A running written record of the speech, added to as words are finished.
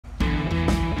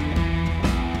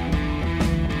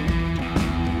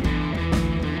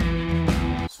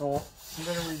I'm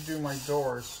going to redo my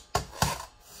doors,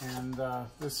 and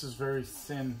this is very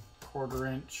thin,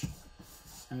 1/4 inch,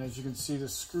 and as you can see the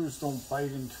screws don't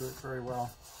bite into it very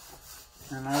well,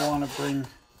 and I want to bring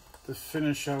the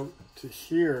finish out to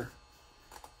here,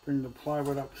 bring the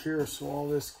plywood up here so all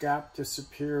this gap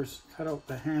disappears, cut out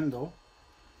the handle,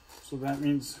 so that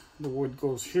means the wood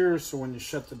goes here, so when you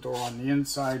shut the door on the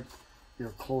inside you're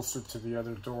closer to the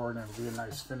other door and it'll be a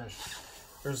nice finish.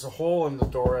 There's a hole in the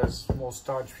door, as most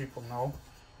Dodge people know,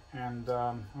 and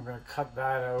I'm going to cut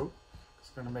that out.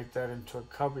 It's going to make that into a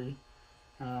cubby,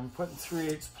 and I'm putting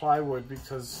 3/8 plywood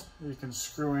because you can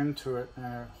screw into it and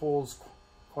it holds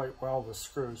quite well, the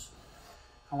screws.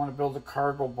 I want to build a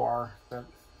cargo bar that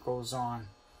goes on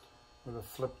with a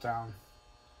flip down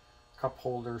cup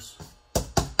holders.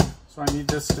 So I need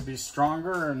this to be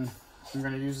stronger, and I'm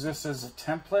going to use this as a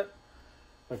template,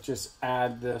 but just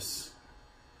add this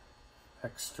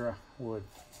extra wood.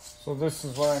 So this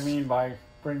is what I mean by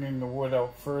bringing the wood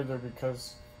out further,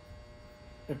 because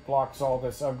it blocks all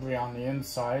this ugly on the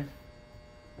inside,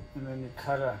 and then you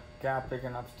cut a gap big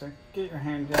enough to get your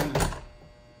hand in and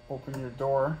open your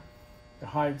door. It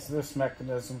hides this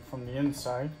mechanism from the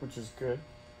inside, which is good.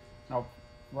 I'll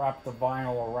wrap the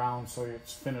vinyl around so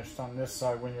it's finished on this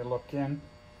side when you look in.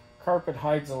 Carpet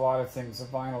hides a lot of things. The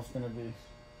vinyl's going to be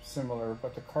similar,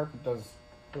 but the carpet does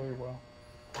really well.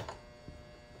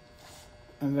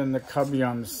 And then the cubby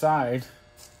on the side,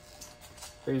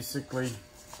 basically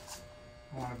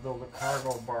I want to build a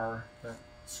cargo bar that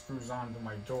screws onto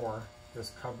my door. This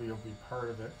cubby will be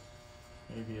part of it,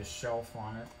 maybe a shelf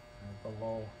on it or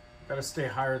below. Got to stay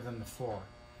higher than the floor,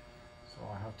 so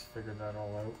I'll have to figure that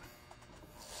all out.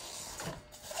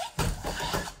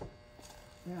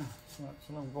 Yeah, so that's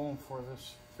what I'm going for,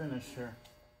 this finish here.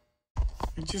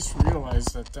 I just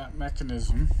realized that that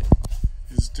mechanism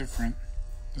is different.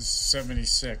 This is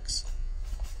 76.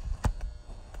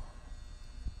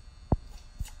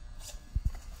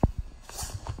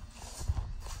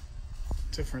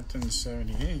 Different than the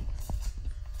 78.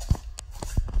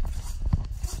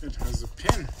 It has a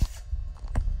pin.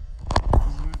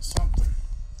 Isn't that something?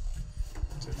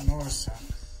 Didn't notice that.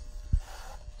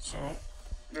 So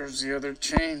there's the other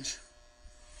change.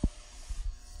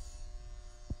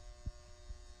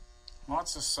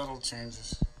 Lots of subtle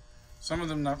changes. Some of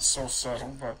them not so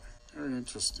subtle, but very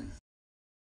interesting.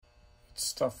 It's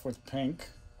stuffed with pink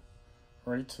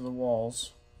right to the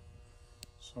walls.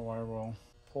 So I will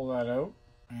pull that out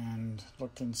and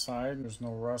look inside. There's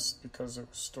no rust because it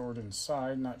was stored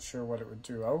inside. Not sure what it would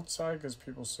do outside, because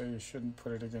people say you shouldn't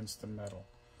put it against the metal.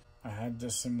 I had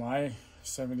this in my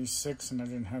 76 and I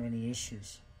didn't have any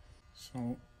issues.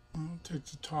 So I'll take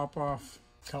the top off,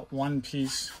 cut one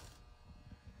piece,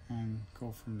 and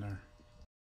go from there.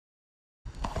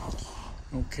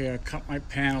 Okay, I cut my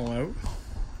panel out.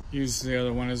 Used the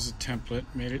other one as a template,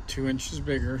 made it 2 inches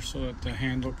bigger so that the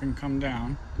handle can come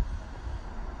down.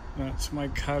 That's my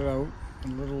cutout, a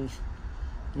little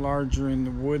larger in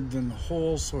the wood than the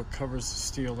hole, so it covers the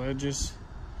steel edges.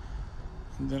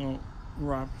 And then I'll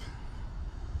wrap,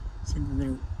 I think we're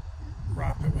going to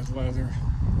wrap it with leather,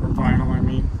 or vinyl I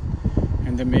mean,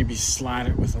 and then maybe slat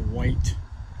it with a white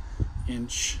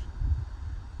inch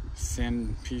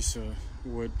thin piece of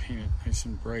wood, paint it nice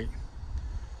and bright.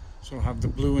 So I'll have the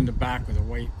blue in the back with a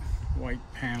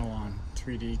white panel on,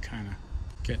 3D kind of.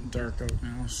 Getting dark out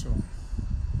now, so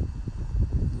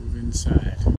move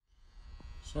inside.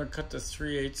 So I cut the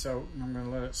 3/8 out, and I'm going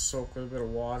to let it soak with a bit of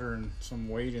water and some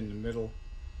weight in the middle,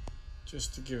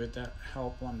 just to give it that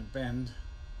help on the bend.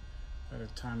 By the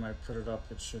time I put it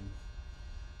up, it should.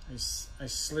 I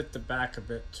slit the back a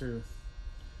bit too,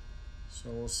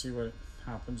 so we'll see what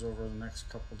happens over the next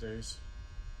couple days.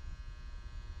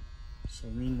 So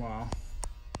meanwhile,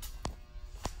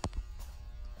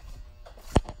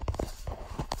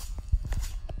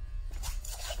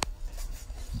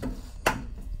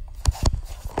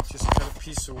 just cut a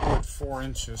piece of wood 4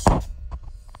 inches,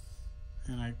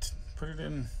 and I put it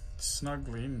in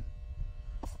snugly, and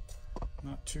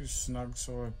not too snug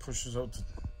so it pushes out the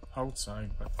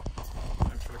outside, but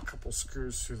I put a couple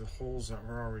screws through the holes that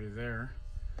were already there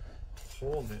to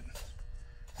hold it,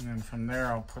 and then from there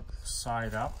I'll put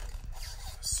side up,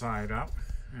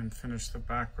 and finish the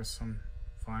back with some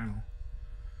vinyl.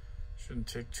 Shouldn't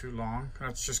take too long.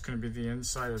 That's just going to be the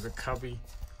inside of the cubby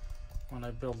when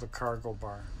I build the cargo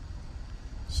bar.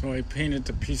 So I painted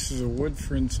the pieces of wood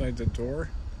for inside the door.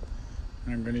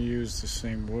 I'm going to use the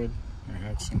same wood. I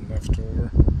had some left over.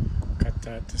 Cut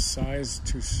that to size,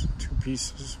 two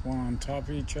pieces, one on top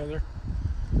of each other,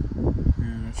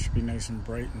 and it should be nice and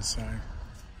bright inside.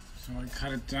 So I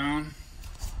cut it down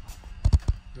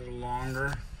a little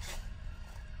longer,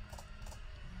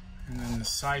 and then the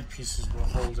side pieces will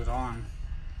hold it on.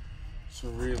 So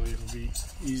really it'll be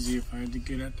easy if I had to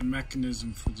get at the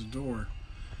mechanism for the door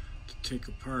to take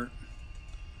apart,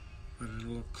 but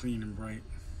it'll look clean and bright.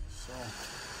 So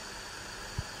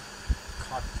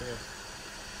cut the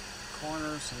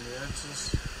corners and the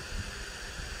edges,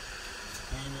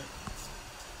 paint it.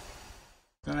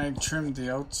 Then I trimmed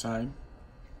the outside,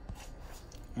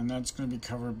 and that's going to be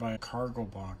covered by a cargo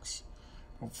box,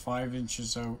 about 5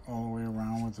 inches out all the way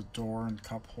around, with a door and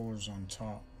cup holders on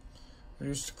top. I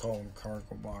used to call them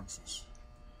cargo boxes.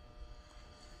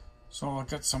 So I'll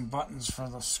get some buttons for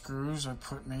the screws. I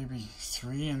put maybe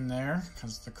 3 in there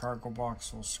because the cargo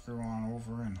box will screw on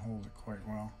over and hold it quite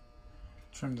well.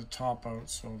 Trim the top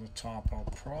out, so the top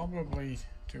I'll probably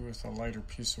do with a lighter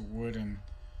piece of wood and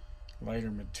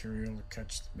lighter material to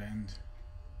catch the bend.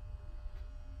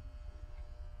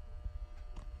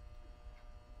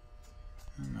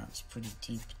 And that's pretty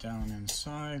deep down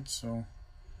inside, so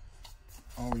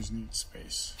always need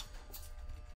space.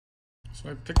 So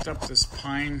I picked up this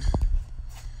pine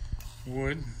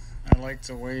wood. I like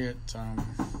the way it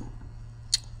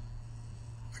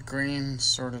the grain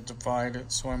sort of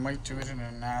divided, so I might do it in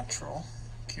a natural.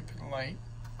 Keep it light.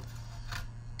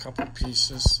 A couple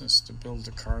pieces just to build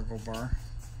the cargo bar,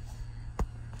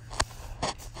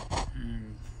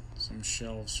 and some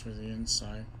shelves for the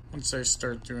inside. Once I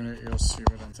start doing it, you'll see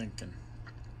what I'm thinking.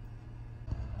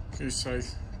 Okay, so I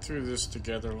threw this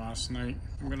together last night.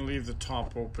 I'm going to leave the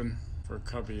top open for a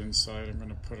cubby inside. I'm going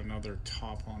to put another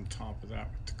top on top of that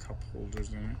with the cup holders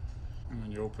in it. And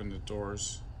when you open the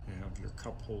doors, you have your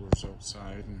cup holders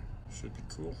outside, and it should be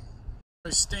cool. I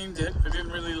stained it. I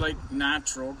didn't really like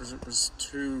natural because it was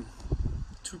too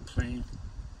plain,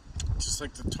 just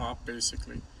like the top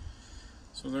basically.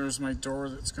 So there's my door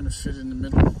that's going to fit in the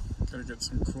middle. Gotta get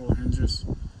some cool hinges.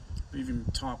 Leaving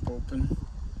the top open.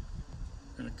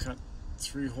 I'm going to cut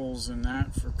 3 holes in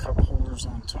that for cup holders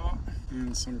on top,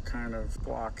 and some kind of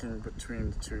blocking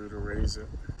between the two to raise it,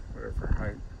 whatever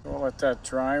height. So I'll let that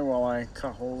dry while I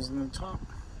cut holes in the top.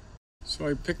 So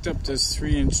I picked up this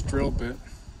 3-inch drill bit.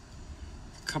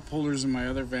 The cup holders in my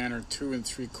other van are 2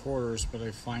 3/4, but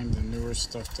I find the newer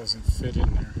stuff doesn't fit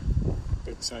in there.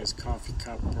 Big size coffee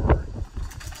cup or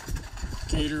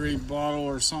Gatorade bottle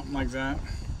or something like that.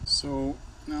 So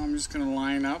now I'm just going to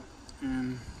line up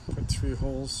and put 3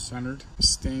 holes centered,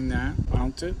 stain that,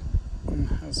 mount it, and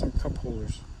have some cup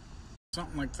holders.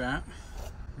 Something like that.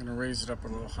 I'm going to raise it up a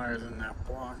little higher than that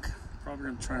block. Probably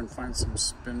going to try and find some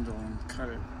spindle and cut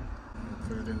it and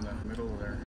put it in the middle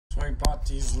there. So I bought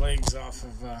these legs off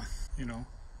of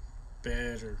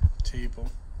bed or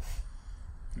table.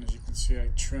 And as you can see, I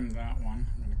trimmed that one.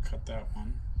 I'm going to cut that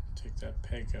one, take that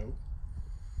peg out,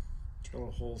 drill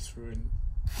a hole through it, and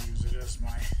use it as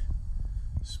my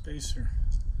spacer.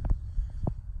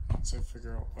 Once I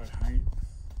figure out what height,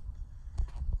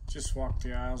 just walk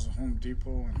the aisles of Home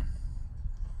Depot and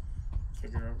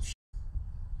figure out. So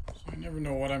I never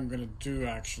know what I'm going to do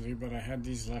actually, but I had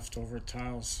these leftover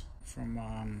tiles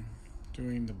from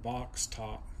doing the box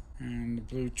top, and the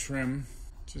blue trim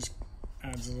just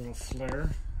adds a little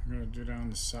flare. I'm going to do down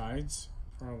the sides,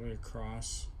 probably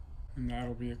across, and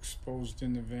that'll be exposed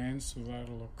in the van, so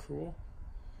that'll look cool.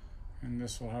 And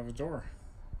this will have a door.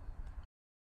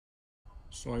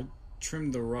 So I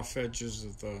trimmed the rough edges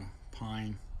of the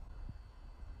pine.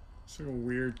 It's like a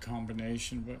weird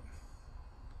combination, but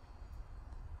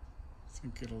I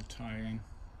think it'll tie in.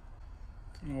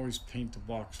 I can always paint the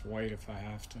box white if I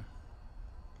have to.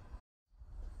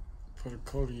 Put a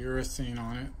coat of urethane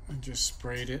on it and just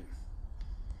sprayed it.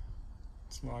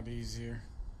 It's a lot easier.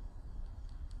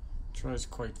 Dries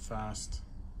quite fast.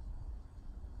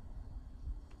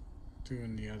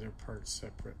 Doing the other part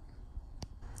separate.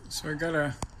 So I got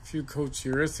a few coats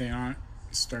of urethane on it.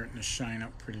 It's starting to shine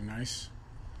up pretty nice.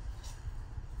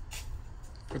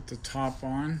 Put the top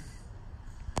on.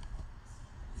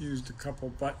 Used a couple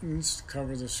buttons to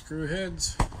cover the screw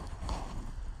heads.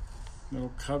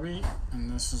 Little cubby,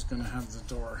 and this is going to have the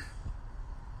door.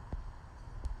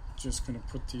 Just going to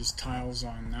put these tiles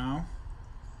on now,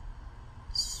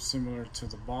 similar to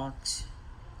the box.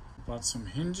 Bought some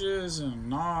hinges and a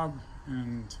knob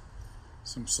and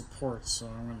some support, so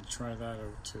I'm going to try that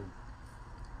out too.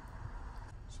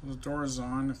 So the door is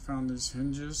on. I found these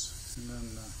hinges and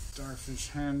then the starfish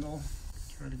handle.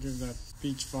 Try to give that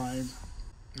beach vibe.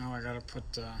 Now I got to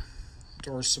put the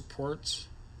door supports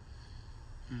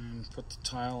and put the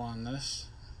tile on this.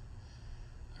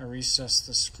 I recessed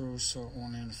the screw so it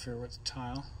won't interfere with the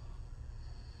tile.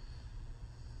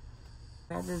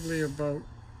 Probably about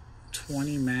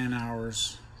 20 man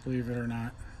hours, believe it or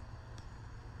not.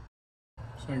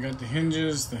 So I got the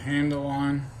hinges, the handle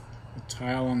on, the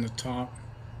tile on the top,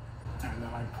 and then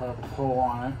I put a pull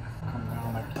on it, come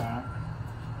down like that.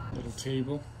 Little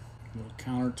table, little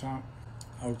countertop,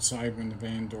 outside when the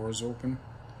van doors open,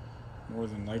 more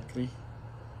than likely,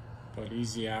 but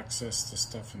easy access to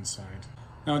stuff inside.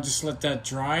 Now just let that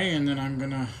dry, and then I'm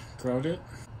gonna grout it.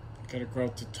 Gotta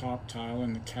grout the top tile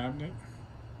in the cabinet,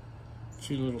 a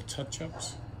few little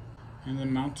touch-ups, and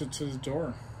then mount it to the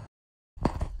door.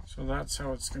 So that's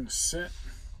how it's gonna sit.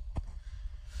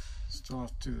 Still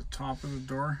have to do the top of the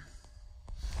door,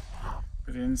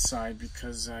 but inside,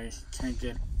 because I can't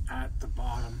get at the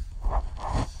bottom,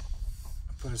 I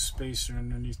put a spacer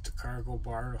underneath the cargo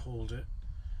bar to hold it,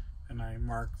 and I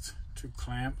marked 2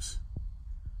 clamps,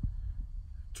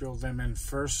 drilled them in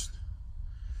first,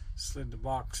 slid the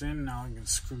box in. Now I can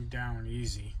screw down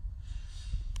easy.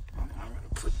 And then I'm going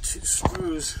to put 2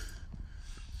 screws,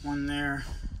 one there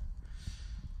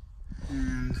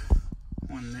and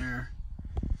one there,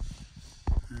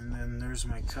 and then there's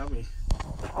my cubby.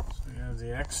 So I have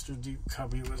the extra deep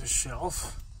cubby with a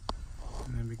shelf,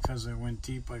 and then because I went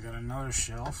deep I got another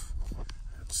shelf.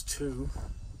 That's 2,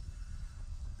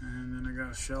 and then I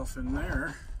got a shelf in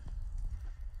there,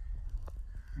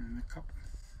 and the cup,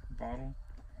 bottle,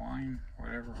 wine,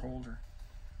 whatever holder,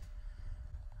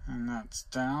 and that's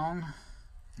down,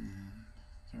 and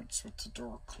that's with the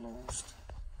door closed.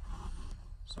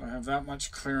 So I have that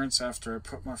much clearance after I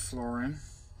put my floor in.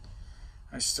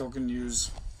 I still can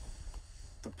use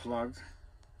the plug,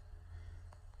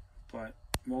 but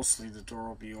mostly the door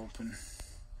will be open,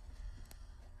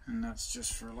 and that's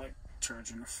just for like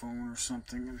charging a phone or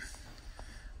something. And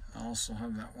I also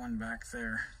have that one back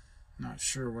there. Not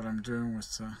sure what I'm doing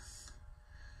with the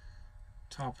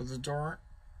top of the door.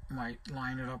 Might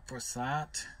line it up with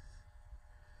that,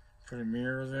 put a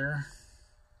mirror there.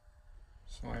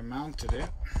 So I mounted it,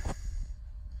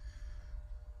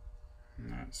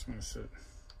 and that's with it.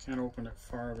 Can't open it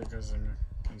far because I'm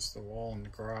against the wall in the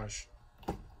garage.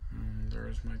 And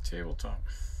there's my tabletop.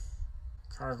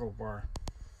 Cargo bar.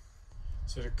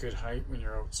 It's at a good height when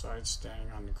you're outside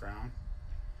standing on the ground.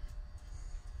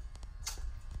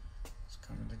 It's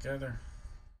coming together.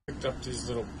 Picked up these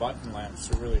little button lamps.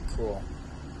 They're really cool.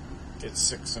 Get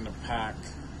 6 in a pack.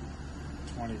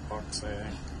 20 bucks, I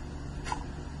think.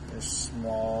 They're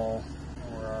small.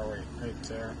 Where are we? Right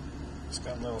there. It's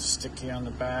got a little sticky on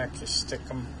the back. You stick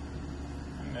them,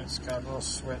 and it's got a little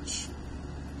switch.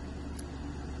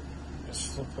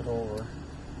 Just flip it over,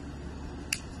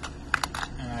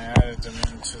 and I added them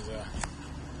into the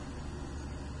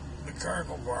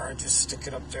cargo bar. I just stick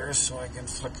it up there so I can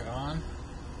flick it on,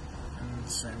 and the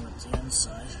same with the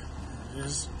inside. There it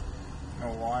is.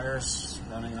 No wires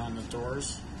running on the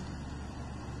doors.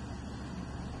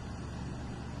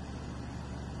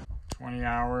 20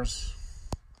 hours.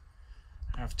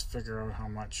 I have to figure out how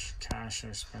much cash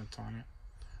I spent on it.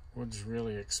 Wood's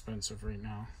really expensive right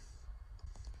now.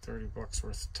 30 bucks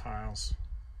worth of tiles.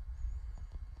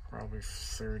 Probably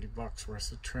 30 bucks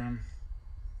worth of trim.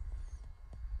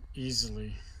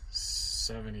 Easily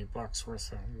 70 bucks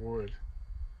worth of wood.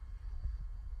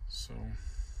 So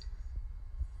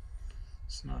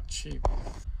it's not cheap.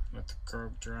 Let the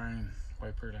carb dry and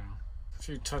wipe her down. A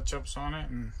few touch-ups on it,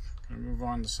 and gonna move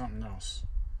on to something else.